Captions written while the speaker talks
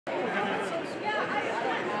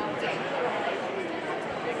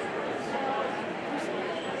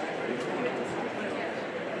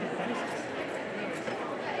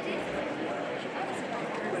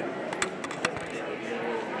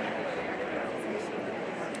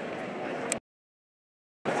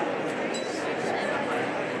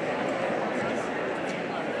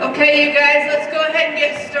Okay, you guys, let's go ahead and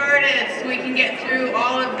get started so we can get through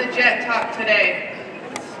all of the Jet Talk today.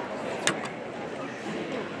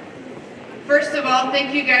 First of all,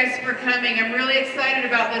 thank you guys for coming. I'm really excited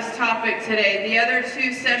about this topic today. The other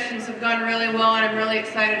two sessions have gone really well, and I'm really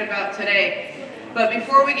excited about today. But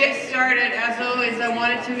before we get started, as always, I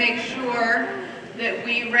wanted to make sure that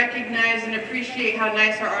we recognize and appreciate how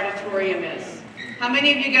nice our auditorium is. How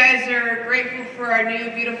many of you guys are grateful for our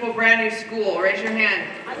new, beautiful, brand new school? Raise your hand.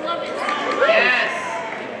 I love it. Yes.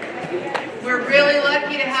 We're really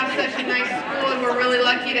lucky to have such a nice school, and we're really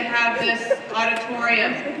lucky to have this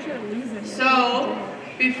auditorium. So,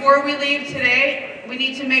 before we leave today, we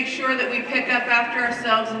need to make sure that we pick up after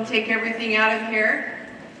ourselves and take everything out of here.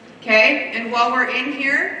 Okay? And while we're in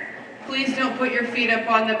here, please don't put your feet up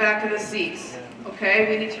on the back of the seats. Okay?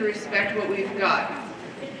 We need to respect what we've got.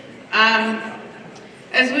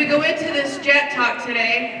 As we go into this Jet Talk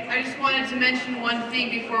today, I just wanted to mention one thing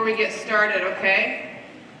before we get started, okay?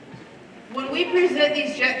 When we present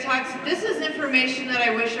these Jet Talks, this is information that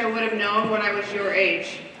I wish I would have known when I was your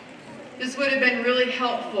age. This would have been really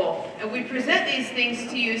helpful. And we present these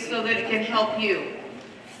things to you so that it can help you.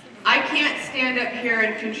 I can't stand up here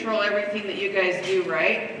and control everything that you guys do,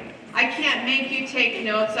 right? I can't make you take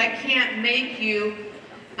notes. I can't make you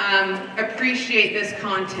appreciate this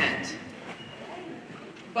content.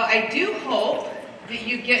 But I do hope that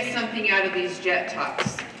you get something out of these Jet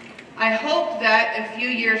Talks. I hope that a few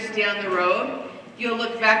years down the road, you'll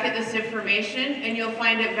look back at this information and you'll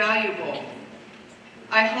find it valuable.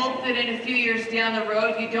 I hope that in a few years down the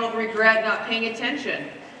road, you don't regret not paying attention.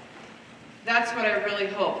 That's what I really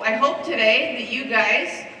hope. I hope today that you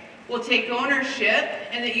guys will take ownership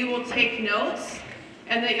and that you will take notes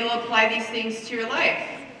and that you'll apply these things to your life.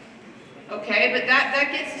 Okay, but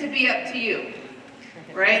that gets to be up to you.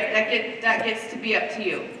 Right? That gets to be up to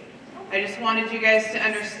you. I just wanted you guys to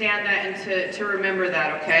understand that and to remember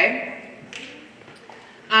that, okay?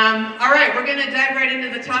 All right, we're going to dive right into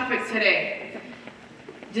the topic today.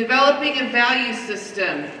 Developing a value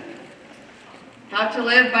system. How to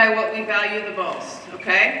live by what we value the most,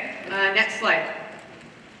 okay? Next slide.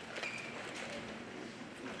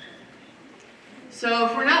 So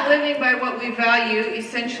if we're not living by what we value,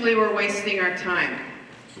 essentially we're wasting our time.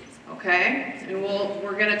 Okay, and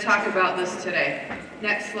we're going to talk about this today.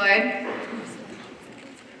 Next slide.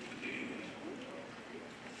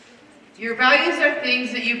 Your values are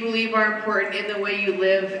things that you believe are important in the way you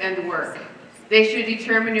live and work. They should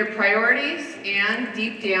determine your priorities, and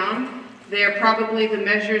deep down, they are probably the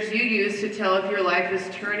measures you use to tell if your life is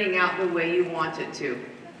turning out the way you want it to.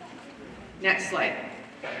 Next slide.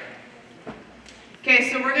 Okay,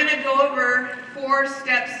 so we're going to go over 4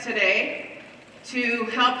 steps today to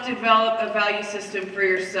help develop a value system for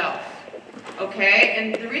yourself, okay?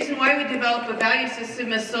 And the reason why we develop a value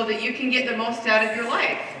system is so that you can get the most out of your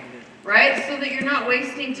life, right? So that you're not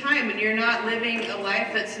wasting time and you're not living a life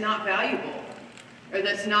that's not valuable or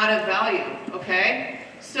that's not of value, okay?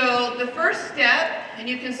 So the first step, and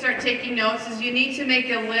you can start taking notes, is you need to make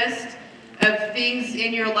a list of things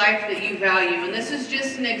in your life that you value. And this is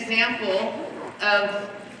just an example of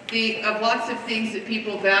lots of things that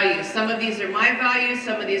people value. Some of these are my values,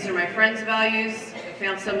 some of these are my friends' values. I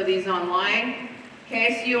found some of these online.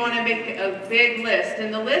 Okay, so you want to make a big list,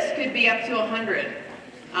 and the list could be up to 100.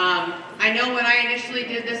 I know when I initially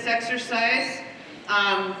did this exercise,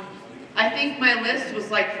 I think my list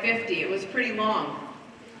was like 50. It was pretty long.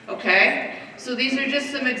 Okay, so these are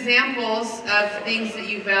just some examples of things that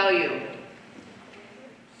you value.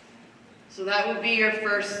 So that would be your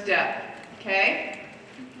first step. Okay.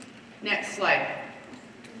 Next slide.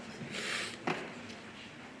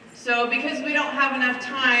 So because we don't have enough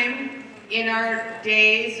time in our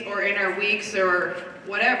days or in our weeks or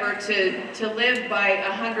whatever to live by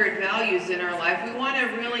 100 values in our life, we want to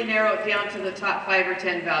really narrow it down to the top 5 or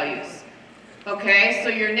 10 values. Okay, so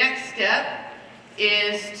your next step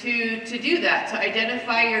is to do that, to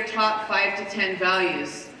identify your top 5 to 10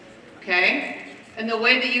 values. Okay? And the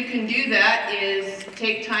way that you can do that is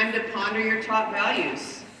take time to ponder your top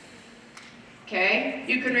values. Okay?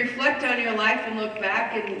 You can reflect on your life and look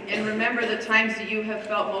back and remember the times that you have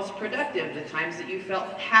felt most productive, the times that you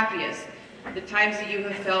felt happiest, the times that you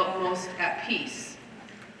have felt most at peace.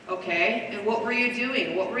 Okay? And what were you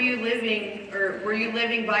doing? What were you living, or were you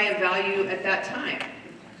living by a value at that time?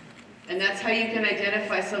 And that's how you can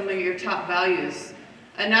identify some of your top values.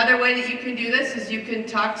 Another way that you can do this is you can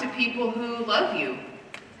talk to people who love you.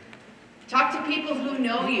 Talk to people who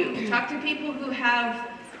know you. Talk to people who have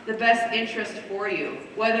the best interest for you,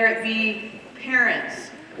 whether it be parents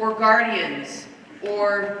or guardians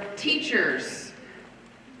or teachers,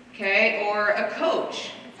 okay, or a coach.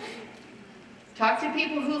 Talk to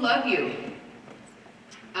people who love you.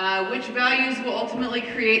 Which values will ultimately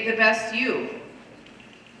create the best you?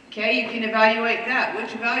 Okay, you can evaluate that. Which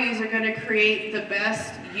values are going to create the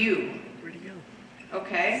best you? Where'd he go?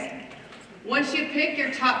 Okay. Once you pick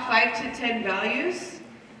your top 5 to 10 values,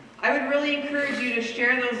 I would really encourage you to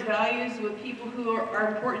share those values with people who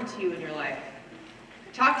are important to you in your life.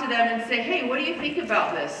 Talk to them and say, hey, what do you think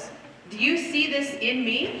about this? Do you see this in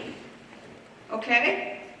me? Okay?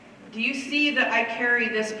 Do you see that I carry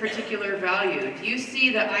this particular value? Do you see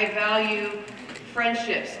that I value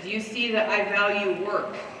friendships? Do you see that I value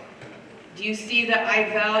work? Do you see that I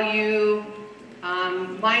value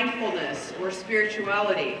mindfulness or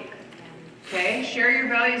spirituality? Okay? Share your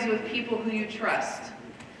values with people who you trust.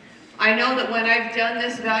 I know that when I've done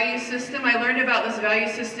this value system, I learned about this value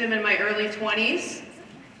system in my early 20s.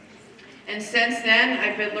 And since then,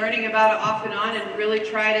 I've been learning about it off and on and really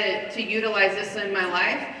try to utilize this in my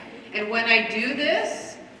life. And when I do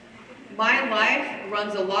this, my life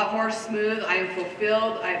runs a lot more smooth. I am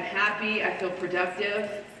fulfilled. I am happy. I feel productive.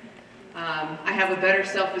 I have a better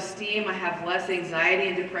self-esteem. I have less anxiety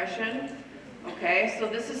and depression. Okay, so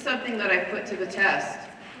this is something that I put to the test.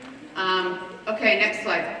 Okay, next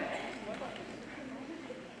slide.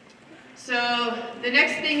 So the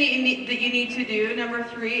next thing that you need to do, number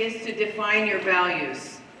 3, is to define your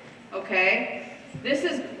values. Okay? This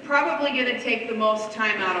is probably going to take the most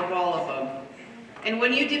time out of all of them. And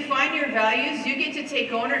when you define your values, you get to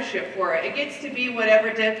take ownership for it. It gets to be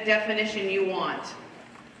whatever definition you want.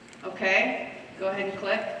 Okay? Go ahead and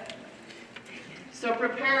click. So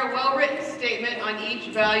prepare a well-written statement on each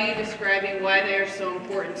value describing why they are so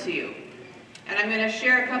important to you. And I'm going to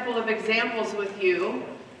share a couple of examples with you.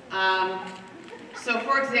 So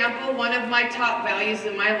for example, one of my top values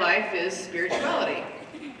in my life is spirituality.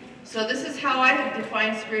 So this is how I have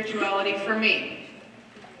defined spirituality for me.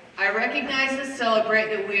 I recognize and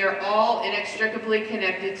celebrate that we are all inextricably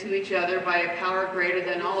connected to each other by a power greater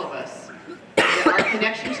than all of us. That our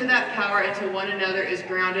connection to that power and to one another is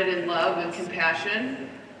grounded in love and compassion.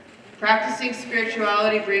 Practicing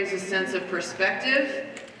spirituality brings a sense of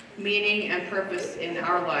perspective, meaning, and purpose in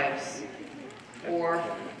our lives, or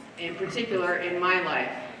in particular in my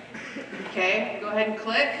life. Okay, go ahead and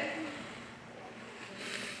click.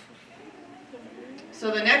 So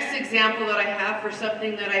the next example that I have for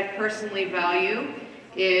something that I personally value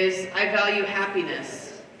is I value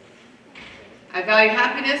happiness. I value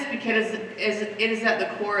happiness because it is at the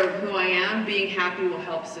core of who I am. Being happy will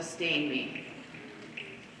help sustain me.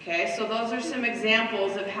 Okay, so those are some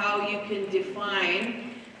examples of how you can define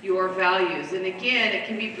your values. And again, it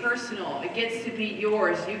can be personal. It gets to be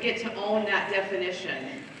yours. You get to own that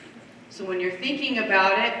definition. So when you're thinking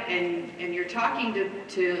about it and you're talking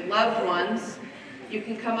to loved ones, you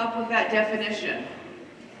can come up with that definition.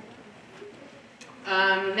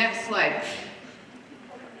 Next slide.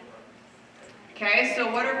 Okay, so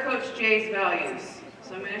what are Coach Jay's values?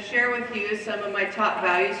 So I'm going to share with you some of my top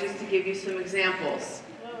values just to give you some examples.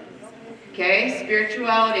 Okay,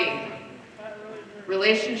 spirituality,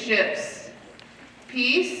 relationships,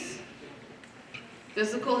 peace,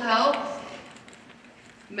 physical health,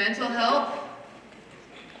 mental health,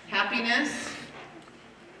 happiness,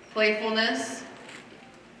 playfulness,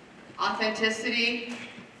 authenticity,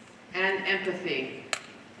 and empathy.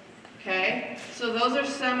 Okay, so those are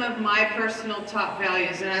some of my personal top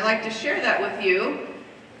values, and I like to share that with you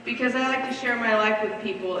because I like to share my life with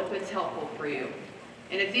people if it's helpful for you.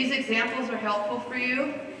 And if these examples are helpful for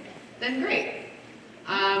you, then great.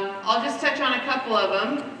 I'll just touch on a couple of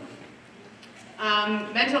them.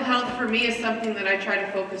 Mental health for me is something that I try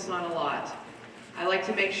to focus on a lot. I like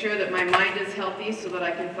to make sure that my mind is healthy so that I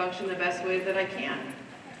can function the best way that I can.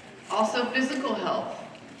 Also, physical health.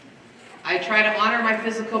 I try to honor my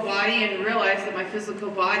physical body and realize that my physical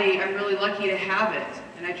body, I'm really lucky to have it,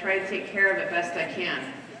 and I try to take care of it best I can.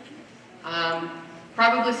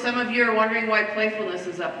 Probably some of you are wondering why playfulness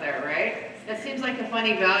is up there, right? That seems like a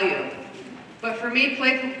funny value. But for me,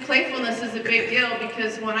 playfulness is a big deal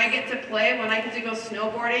because when I get to play, when I get to go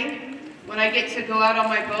snowboarding, when I get to go out on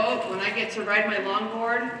my boat, when I get to ride my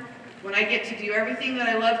longboard, when I get to do everything that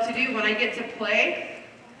I love to do, when I get to play,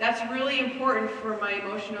 that's really important for my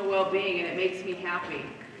emotional well-being, and it makes me happy.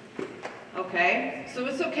 Okay? So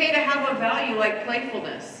it's okay to have a value like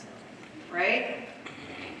playfulness, right?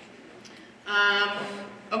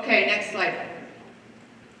 Okay, next slide.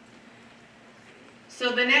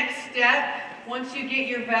 So the next step, once you get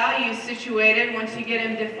your values situated, once you get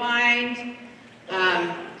them defined,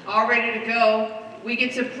 all ready to go, we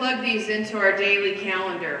get to plug these into our daily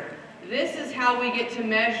calendar. This is how we get to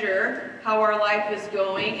measure how our life is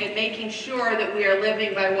going and making sure that we are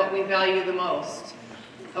living by what we value the most.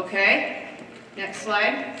 Okay? Next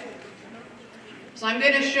slide. So I'm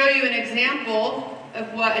going to show you an example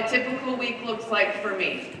of what a typical week looks like for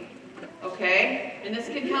me. Okay? And this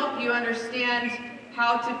can help you understand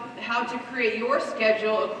how to create your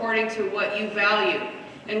schedule according to what you value.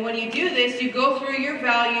 And when you do this, you go through your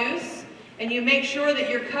values and you make sure that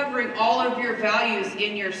you're covering all of your values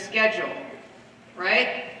in your schedule.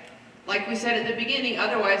 Right? Like we said at the beginning,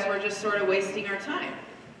 otherwise we're just sort of wasting our time.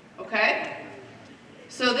 Okay?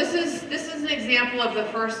 So this is an example of the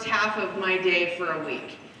first half of my day for a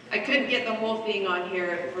week. I couldn't get the whole thing on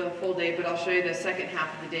here for the full day, but I'll show you the second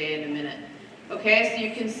half of the day in a minute. Okay, so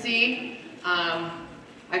you can see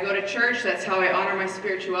I go to church. That's how I honor my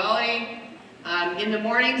spirituality. In the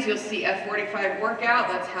mornings, you'll see F45 workout.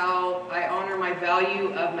 That's how I honor my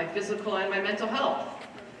value of my physical and my mental health.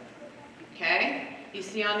 Okay, you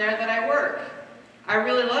see on there that I work. I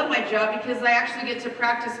really love my job because I actually get to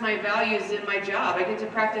practice my values in my job. I get to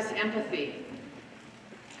practice empathy.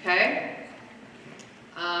 Okay?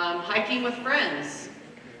 Hiking with friends.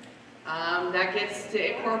 That gets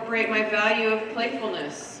to incorporate my value of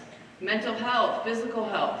playfulness, mental health, physical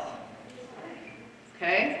health.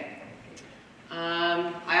 Okay?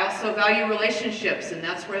 I also value relationships, and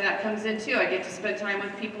that's where that comes in too. I get to spend time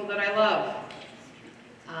with people that I love.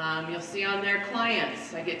 You'll see on there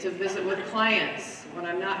clients. I get to visit with clients when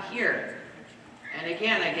I'm not here. And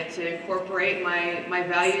again, I get to incorporate my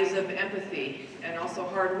values of empathy and also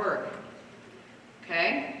hard work.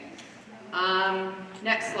 Okay?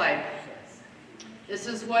 Next slide. This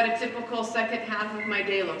is what a typical second half of my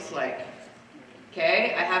day looks like.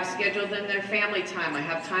 Okay? I have scheduled in there family time. I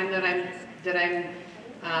have time that I'm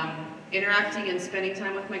interacting and spending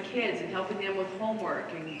time with my kids and helping them with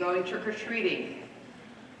homework and going trick-or-treating.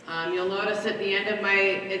 You'll notice at the end of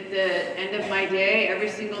my day, every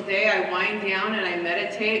single day, I wind down and I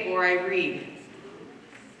meditate or I read.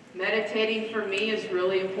 Meditating for me is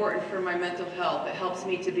really important for my mental health. It helps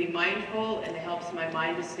me to be mindful and it helps my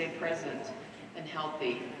mind to stay present and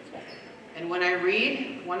healthy. And when I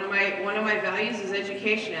read, one of my values is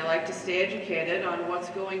education. I like to stay educated on what's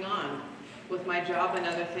going on with my job and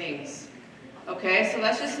other things. Okay, so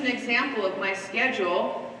that's just an example of my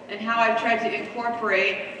schedule and how I've tried to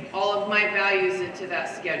incorporate all of my values into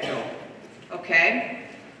that schedule. Okay?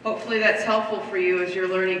 Hopefully that's helpful for you as you're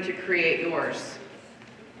learning to create yours.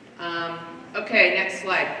 Okay, next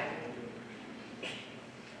slide.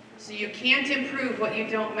 So you can't improve what you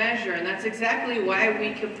don't measure, and that's exactly why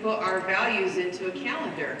we can put our values into a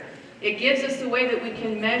calendar. It gives us a way that we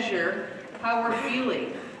can measure how we're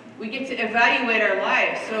feeling. We get to evaluate our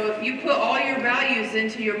lives. So if you put all your values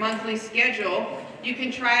into your monthly schedule, you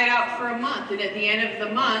can try it out for a month, and at the end of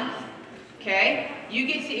the month, okay, you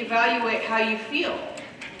get to evaluate how you feel.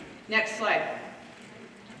 Next slide.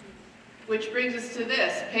 Which brings us to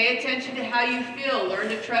this. Pay attention to how you feel. Learn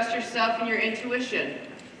to trust yourself and your intuition.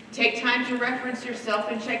 Take time to reference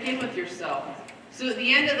yourself and check in with yourself. So at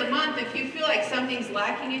the end of the month, if you feel like something's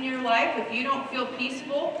lacking in your life, if you don't feel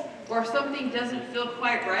peaceful, or if something doesn't feel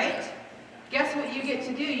quite right, guess what you get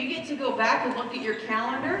to do? You get to go back and look at your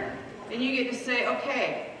calendar, and you get to say,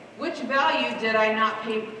 okay, which value did I not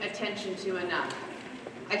pay attention to enough?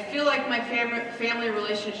 I feel like my family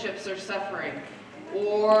relationships are suffering.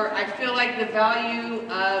 Or I feel like the value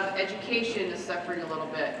of education is suffering a little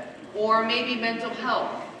bit. Or maybe mental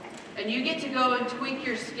health. And you get to go and tweak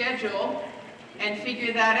your schedule and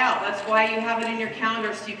figure that out. That's why you have it in your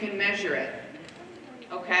calendar so you can measure it.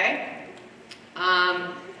 Okay?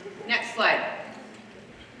 Next slide.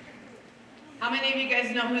 How many of you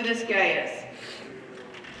guys know who this guy is?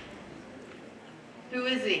 Who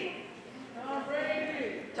is he? Tom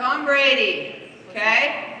Brady. Tom Brady.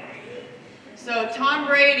 Okay? So Tom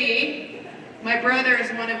Brady, my brother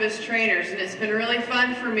is one of his trainers, and it's been really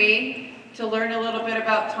fun for me to learn a little bit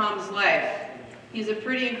about Tom's life. He's a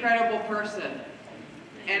pretty incredible person.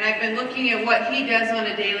 And I've been looking at what he does on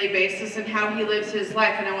a daily basis and how he lives his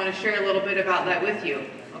life, and I want to share a little bit about that with you.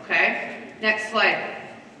 Okay? Next slide.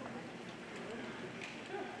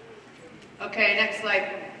 Okay, next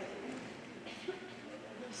slide.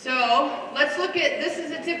 So let's look at, this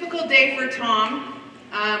is a typical day for Tom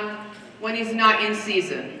when he's not in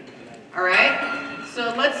season. All right?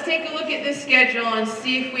 So let's take a look at this schedule and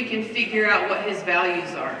see if we can figure out what his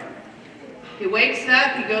values are. He wakes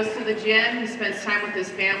up, he goes to the gym, he spends time with his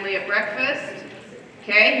family at breakfast.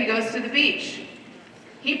 Okay, he goes to the beach.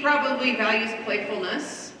 He probably values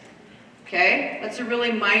playfulness. Okay, that's a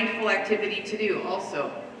really mindful activity to do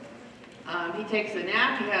also. He takes a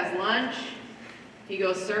nap, he has lunch, He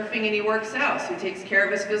goes surfing and he works out, so he takes care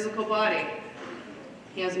of his physical body.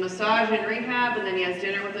 He has massage and rehab, and then he has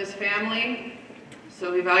dinner with his family.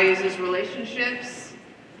 So he values his relationships.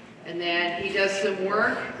 And then he does some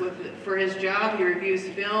work for his job. He reviews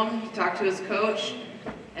film, talks to his coach,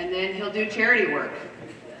 and then he'll do charity work.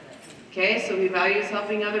 Okay, so he values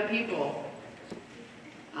helping other people.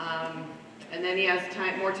 And then he has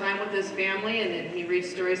more time with his family, and then he reads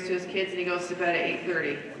stories to his kids, and he goes to bed at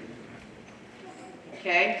 8:30.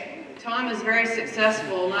 Okay? Tom is very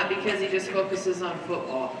successful, not because he just focuses on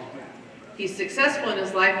football. He's successful in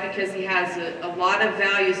his life because he has a lot of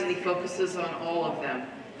values and he focuses on all of them.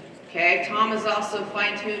 Okay? Tom has also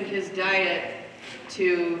fine-tuned his diet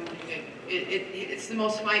to, it's the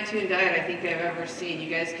most fine-tuned diet I think I've ever seen. You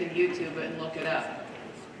guys can YouTube it and look it up.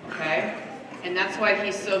 Okay? And that's why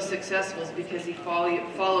he's so successful, is because he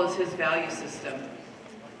follows his value system.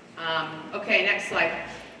 Okay, next slide.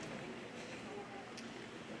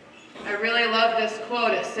 I really love this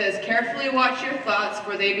quote. It says, "Carefully watch your thoughts,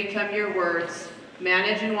 for they become your words.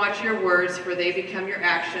 Manage and watch your words, for they become your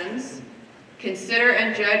actions. Consider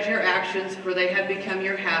and judge your actions, for they have become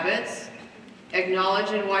your habits. Acknowledge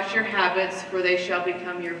and watch your habits, for they shall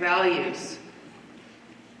become your values.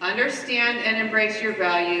 Understand and embrace your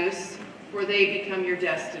values, for they become your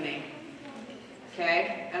destiny."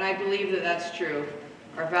 Okay? And I believe that that's true.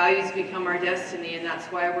 Our values become our destiny, and that's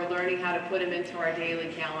why we're learning how to put them into our daily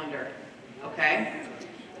calendar. Okay?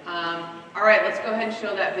 All right, let's go ahead and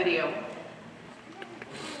show that video.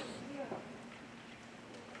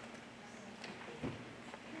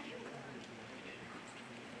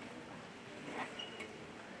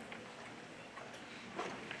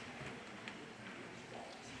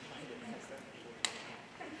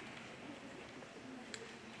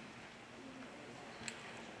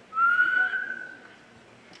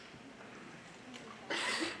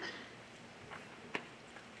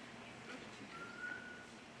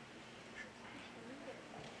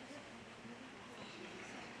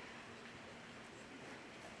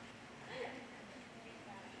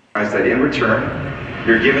 I said, in return,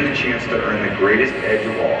 you're given the chance to earn the greatest edge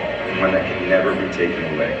of all, and one that can never be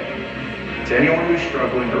taken away. To anyone who's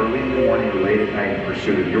struggling early in the morning or late at night in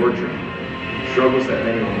pursuit of your dream, struggles that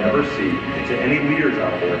many will never see, and to any leaders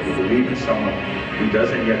out there who believe in someone who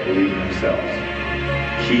doesn't yet believe in themselves,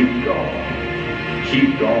 keep going.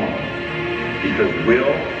 Keep going, because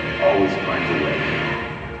will always finds a way.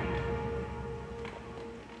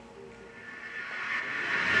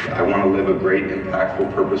 I want to live a great,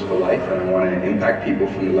 impactful, purposeful life, and I want to impact people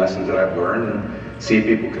from the lessons that I've learned and see if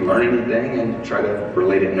people can learn anything and try to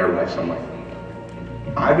relate it in their life some way.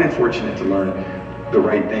 I've been fortunate to learn the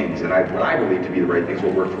right things, and what I believe to be the right things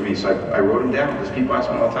will work for me. So I wrote them down, because people ask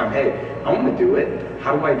me all the time, hey, I want to do it.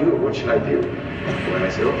 How do I do it? What should I do? And I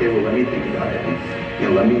said, okay, well, let me think about it.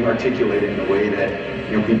 And, let me articulate it in a way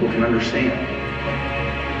that, people can understand.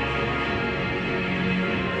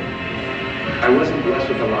 I wasn't blessed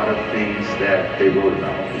with a lot of things that they wrote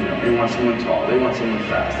about. They want someone tall, they want someone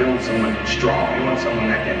fast, they want someone strong, they want someone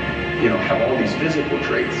that can, have all these physical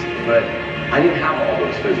traits. But I didn't have all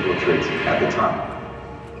those physical traits at the time.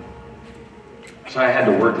 So I had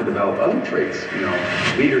to work to develop other traits,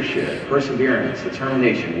 leadership, perseverance,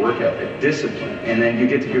 determination, work ethic, discipline. And then you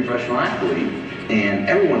get to be a professional athlete, and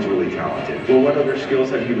everyone's really talented. Well, what other skills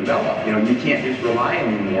have you developed? You can't just rely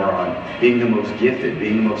anymore on being the most gifted,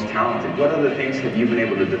 being the most talented. What other things have you been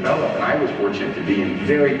able to develop? And I was fortunate to be in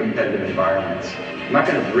very competitive environments. I'm not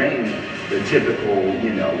going to bring the typical,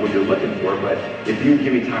 what you're looking for, but if you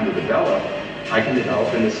give me time to develop, I can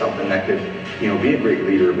develop into something that could, be a great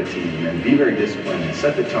leader of a team and be very disciplined and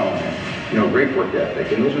set the tone and, great work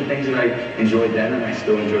ethic. And those are things that I enjoyed then, and I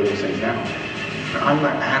still enjoy those things now. I'm an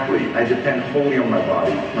athlete. I depend wholly on my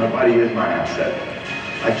body. My body is my asset.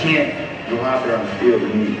 I can't go out there on the field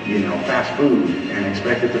and eat, fast food and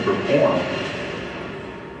expect it to perform.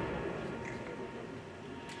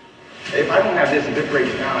 If I don't have this, if it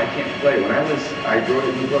breaks down, I can't play. I wrote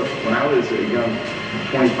it in the book, when I was a young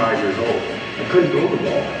 25 years old, I couldn't throw the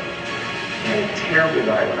ball. I had a terrible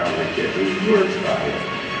diet when I was a kid. It was the worst diet,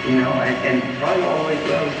 and probably all the way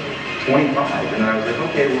till I was 25. And then I was like,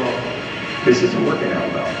 okay, well, this isn't working out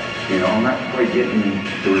well. I'm not quite getting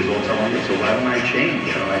the results I wanted, so why don't I change?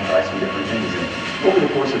 Why don't I try some different things? And over the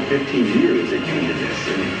course of 15 years, it came to this.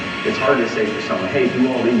 And it's hard to say for someone, hey, do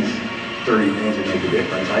all these 30 things that make a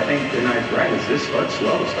difference. I think the nice right is just start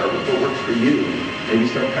slow. Start with what works for you. Maybe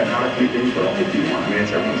start cutting out a few things, but only if you want. It's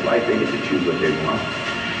everyone's life. They get to choose what they want.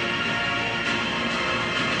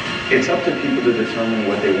 It's up to people to determine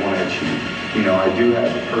what they want to achieve. I do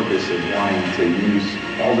have the purpose of wanting to use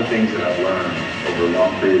all the things that I've learned over a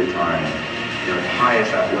long period of time the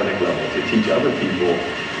highest athletic level to teach other people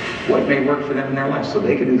what may work for them in their life so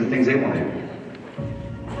they can do the things they want to do.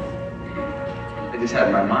 I just had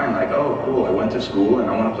in my mind like, oh, cool, I went to school and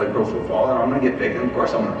I want to play pro football and I'm going to get picked and of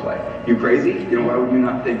course I'm going to play. You crazy? Why would you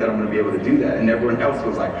not think that I'm going to be able to do that? And everyone else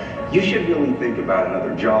was like, you should really think about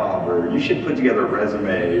another job or you should put together a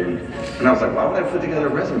resume. And I was like, why would I put together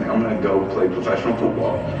a resume? I'm going to go play professional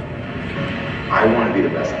football. I want to be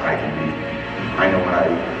the best I can be. I know when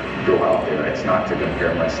I go out there, it's not to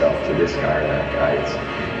compare myself to this guy or that guy. It's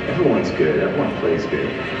everyone's good, everyone plays good.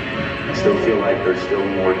 I still feel like there's still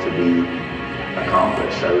more to be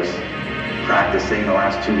accomplished. I was practicing the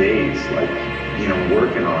last 2 days,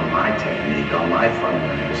 working on my technique, on my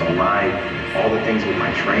fundamentals, on all the things with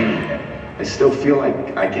my training. I still feel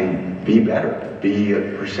like I can be better, be a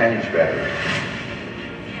percentage better.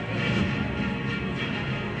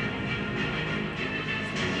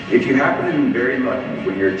 If you happen to be very lucky,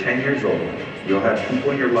 when you're 10 years old, you'll have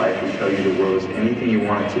people in your life who tell you the world is anything you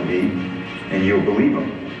want it to be, and you'll believe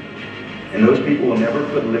them. And those people will never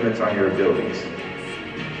put limits on your abilities.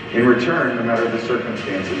 In return, no matter the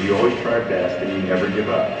circumstances, you always try best and you never give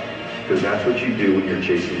up, because that's what you do when you're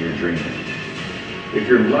chasing your dream. If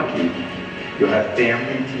you're lucky, you'll have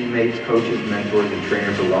family, teammates, coaches, mentors, and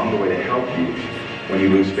trainers along the way to help you when you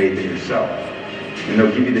lose faith in yourself. And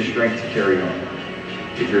they'll give you the strength to carry on.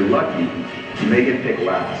 If you're lucky, you may get picked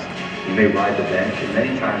last. You may ride the bench, and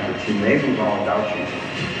many times the team may move on without you.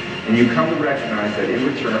 And you come to recognize that in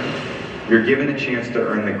return, you're given a chance to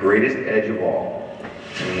earn the greatest edge of all,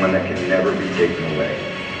 and one that can never be taken away.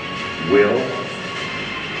 Will,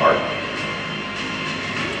 heart.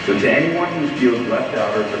 So to anyone who feels left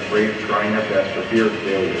out or is afraid of trying their best for fear of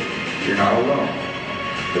failure, you're not alone.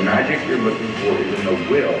 The magic you're looking for is in the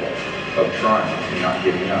will of trying and not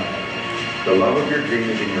giving up. The love of your dream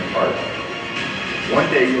is in your heart. One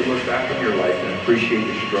day you'll look back on your life and appreciate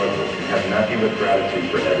the struggles and have nothing but gratitude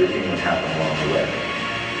for everything that happened along the way.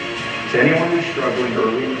 To anyone who's struggling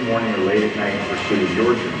early in the morning or late at night in pursuit of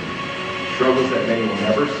your dream, struggles that many will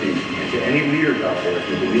never see, and to any leaders out there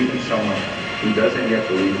who believe in someone who doesn't yet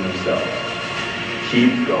believe in themselves,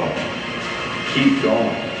 keep going. Keep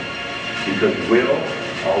going. Because will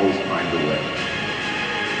always find a way.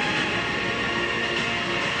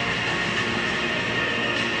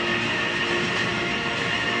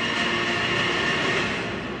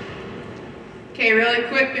 Okay, really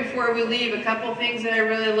quick before we leave, a couple things that I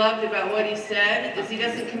really loved about what he said is he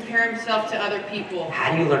doesn't compare himself to other people.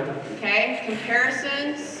 How do you learn? Okay,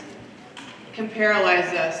 comparisons can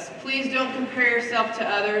paralyze us. Please don't compare yourself to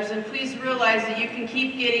others, and please realize that you can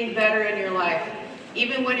keep getting better in your life,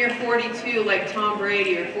 even when you're 42 like Tom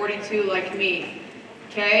Brady or 42 like me.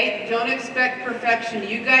 Okay, don't expect perfection.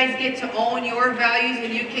 You guys get to own your values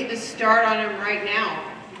and you get to start on them right now.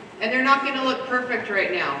 And they're not going to look perfect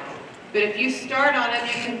right now. But if you start on them,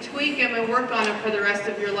 you can tweak them and work on them for the rest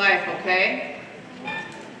of your life, okay?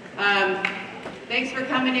 Thanks for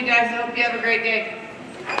coming, you guys. I hope you have a great day.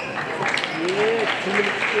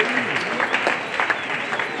 Yeah,